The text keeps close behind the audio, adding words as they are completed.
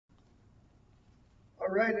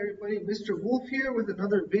Alright everybody, Mr. Wolf here with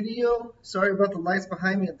another video. Sorry about the lights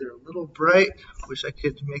behind me, they're a little bright. Wish I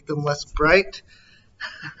could make them less bright.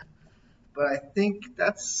 But I think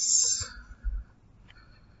that's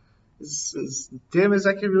as dim as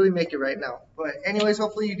I can really make it right now. But anyways,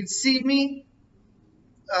 hopefully you can see me.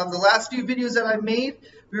 The last few videos that I made,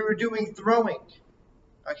 we were doing throwing.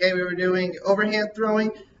 Okay, we were doing overhand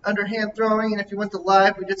throwing, underhand throwing, and if you went to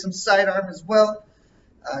live, we did some sidearm as well.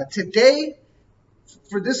 Today,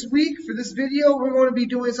 for this week, for this video, we're going to be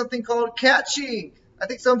doing something called catching. I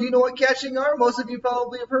think some of you know what catching are. Most of you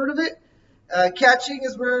probably have heard of it. Catching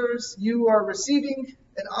is where you are receiving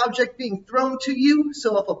an object being thrown to you.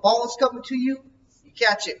 So if a ball is coming to you, you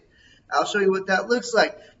catch it. I'll show you what that looks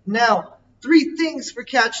like. Now, 3 things for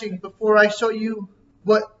catching before I show you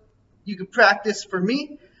what you can practice for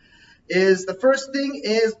me. The first thing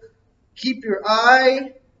is keep your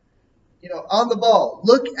eye, on the ball.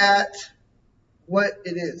 Look at what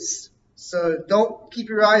it is. So don't keep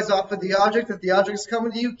your eyes off of the object. If the object is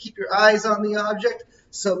coming to you, keep your eyes on the object.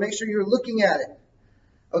 So make sure you're looking at it.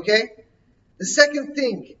 Okay? The second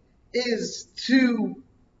thing is to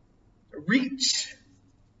reach.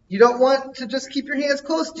 You don't want to just keep your hands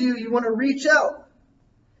close to you. You want to reach out.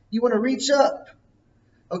 You want to reach up.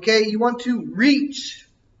 Okay? You want to reach.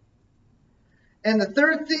 And the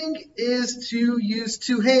third thing is to use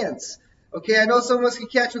 2 hands. Okay, I know some of us can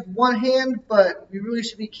catch with 1 hand, but we really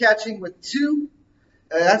should be catching with 2.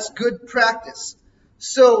 That's good practice.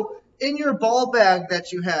 So, in your ball bag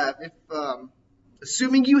that you have,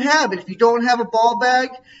 assuming you have it, if you don't have a ball bag,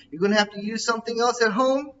 you're going to have to use something else at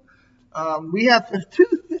home. We have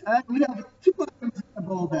 2 items in the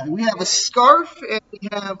ball bag. We have a scarf and we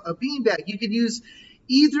have a bean bag. You could use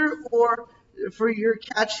either or for your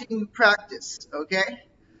catching practice, okay?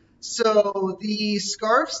 So the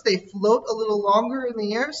scarves, they float a little longer in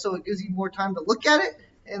the air, so it gives you more time to look at it.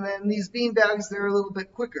 And then these bean bags, they're a little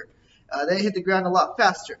bit quicker. They hit the ground a lot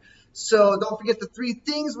faster. So don't forget the 3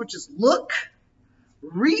 things, which is look,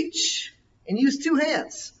 reach, and use 2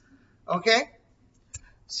 hands. Okay?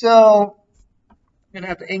 So I'm going to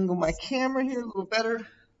have to angle my camera here a little better.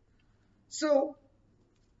 So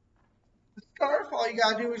the scarf, all you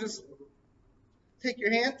got to do is just take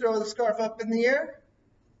your hand, throw the scarf up in the air.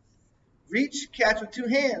 Reach, catch with 2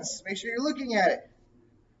 hands. Make sure you're looking at it.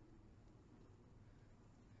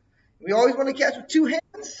 We always want to catch with 2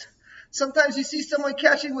 hands. Sometimes you see someone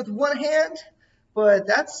catching with 1 hand, but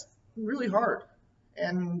that's really hard.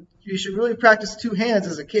 And you should really practice 2 hands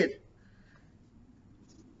as a kid.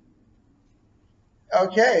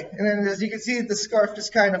 Okay, and then as you can see, the scarf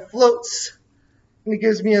just kind of floats. And it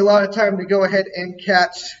gives me a lot of time to go ahead and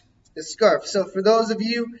catch the scarf. So for those of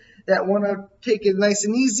you that want to take it nice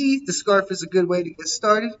and easy, the scarf is a good way to get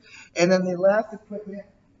started. And then the last equipment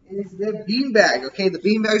is the bean bag. Okay, the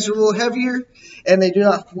bean bags are a little heavier and they do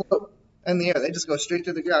not float in the air. They just go straight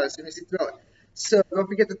to the ground as soon as you throw it. So don't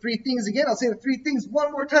forget the 3 things again. I'll say the 3 things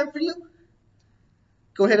one more time for you.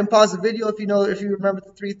 Go ahead and pause the video if you remember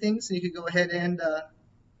the 3 things, and you can go ahead and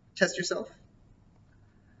test yourself.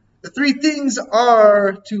 The 3 things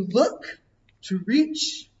are to look, to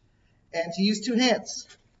reach, and to use 2 hands.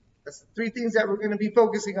 That's the 3 things that we're going to be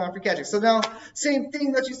focusing on for catching. So now, same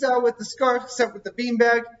thing that you saw with the scarf, except with the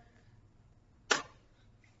beanbag.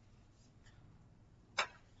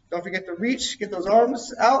 Don't forget to reach, get those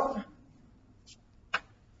arms out.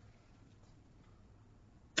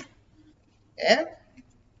 And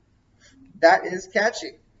that is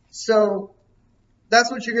catching. So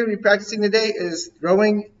that's what you're going to be practicing today, is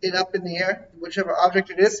throwing it up in the air, whichever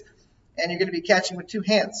object it is, and you're going to be catching with 2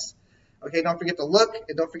 hands. Okay, don't forget to look,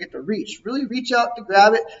 and don't forget to reach. Really reach out to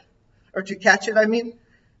grab it, or to catch it,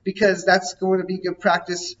 because that's going to be good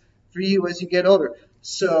practice for you as you get older.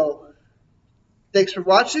 So, thanks for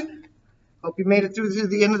watching. Hope you made it through to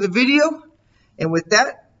the end of the video. And with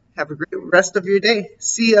that, have a great rest of your day.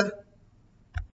 See ya.